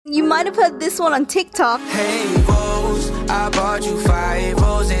You might have heard this one on TikTok. Hey Rose, I bought you 5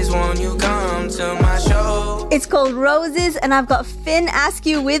 roses, won't you come to my show? It's called Roses, and I've got Finn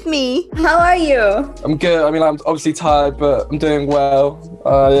Askew with me. How are you? I'm good. I mean, I'm obviously tired, but I'm doing well.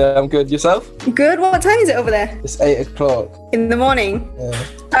 Yeah, I'm good. Yourself? Good. What time is it over there? It's 8 o'clock. In the morning? Yeah.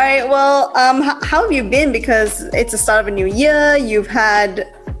 All right, well, how have you been? Because it's the start of a new year. You've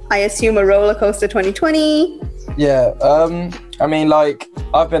had, I assume, a roller coaster 2020. Yeah, I mean, like,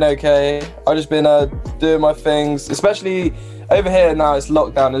 I've been okay. I've just been doing my things, especially over here now. It's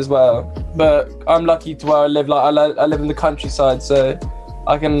lockdown as well, but I'm lucky to where I live. Like, I live in the countryside, so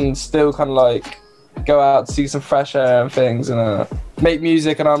I can still kind of like go out, see some fresh air and things, and make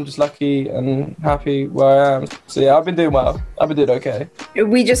music. And I'm just lucky and happy where I am. So yeah, I've been doing well. I've been doing okay.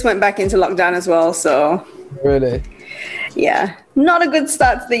 We just went back into lockdown as well, so really. Yeah, not a good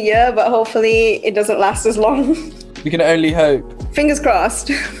start to the year, but hopefully it doesn't last as long. We can only hope. Fingers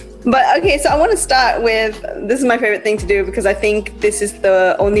crossed. But okay, so I want to start with, this is my favorite thing to do because I think this is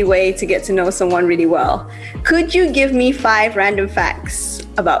the only way to get to know someone really well. Could you give me 5 random facts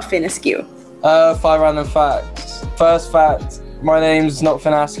about Finn Askew? 5 random facts. First fact, my name's not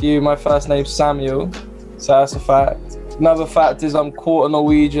Finn Askew, my first name's Samuel. So that's a fact. Another fact is I'm quarter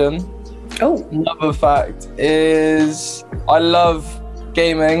Norwegian. Oh. Another fact is I love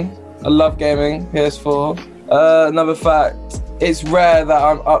gaming. I love gaming, PS4. Another fact, it's rare that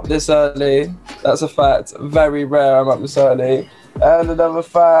I'm up this early. That's a fact. Very rare I'm up this early. And another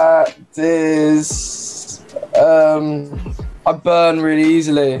fact is I burn really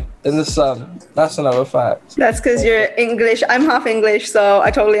easily in the sun. That's another fact. That's because you're English. I'm half English, so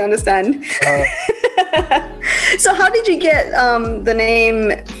I totally understand. So how did you get the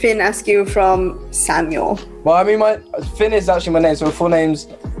name Finn Askew from Samuel? Well, I mean, Finn is actually my name, so my full name's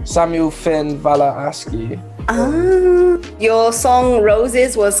Samuel Finn Vala Askew. Your song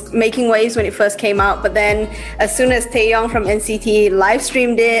Roses was making waves when it first came out, but then as soon as Taeyong from NCT live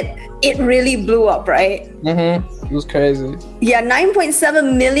streamed it, it really blew up, right? Mm-hmm. It was crazy. Yeah,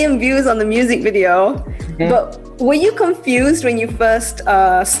 9.7 million views on the music video. Mm-hmm. But were you confused when you first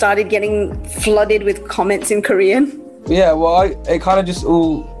started getting flooded with comments in Korean? Yeah, well, it kind of just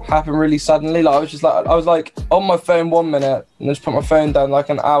all happened really suddenly. Like I was like on my phone 1 minute and just put my phone down. Like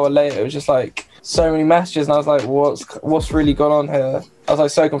an hour later, it was just like so many messages, and I was like, what's really gone on here? I was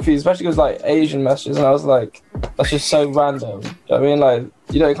like so confused, especially because like Asian messages, and I was like, that's just so random. You know what I mean? Like,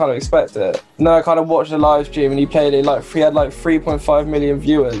 you don't kind of expect it. And then I kind of watched the live stream, and he played it like he had like 3.5 million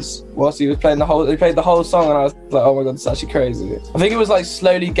viewers whilst he was playing he played the whole song, and I was like, oh my god, it's actually crazy. I think it was like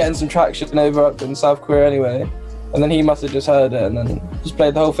slowly getting some traction over up in South Korea anyway. And then he must have just heard it and then just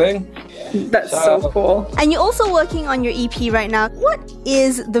played the whole thing. That's so cool. And you're also working on your EP right now. What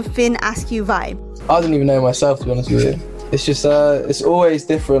is the Finn Askew vibe? I don't even know myself, to be honest with you. It's just, it's always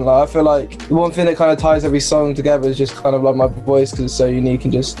different. Like, I feel like the one thing that kind of ties every song together is just kind of like my voice, because it's so unique,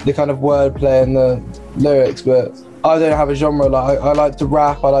 and just the kind of wordplay and the lyrics. But I don't have a genre. Like, I like to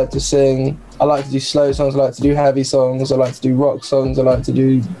rap, I like to sing, I like to do slow songs, I like to do heavy songs, I like to do rock songs, I like to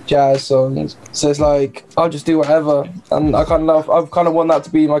do jazz songs. So it's like, I'll just do whatever. And I kind of want that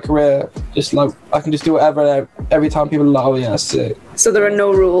to be my career. Just like, I can just do whatever, every time people are like, oh yeah, sick. So there are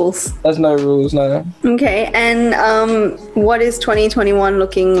no rules? There's no rules, no. Okay, and what is 2021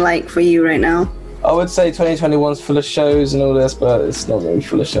 looking like for you right now? I would say 2021's full of shows and all this, but it's not really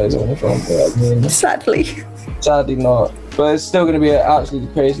full of shows or anything. Sadly not. But it's still going to be an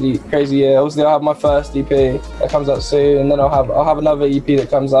absolutely crazy year. Obviously, I'll have my first EP that comes out soon, and then I'll have another EP that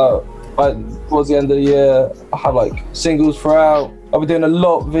comes out towards the end of the year. I'll have like singles throughout. I'll be doing a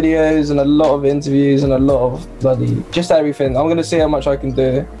lot of videos and a lot of interviews and a lot of bloody just everything. I'm going to see how much I can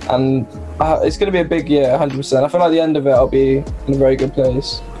do, and it's going to be a big year, 100%. I feel like the end of it, I'll be in a very good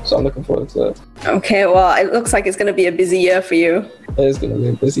place. So I'm looking forward to it. Okay, well, it looks like it's going to be a busy year for you. It is going to be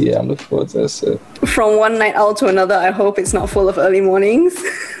a busy year. I'm looking forward to this. So. From one night out to another, I hope it's not full of early mornings.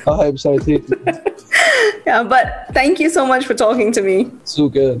 I hope so too. Yeah, but thank you so much for talking to me. It's all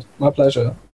good. My pleasure.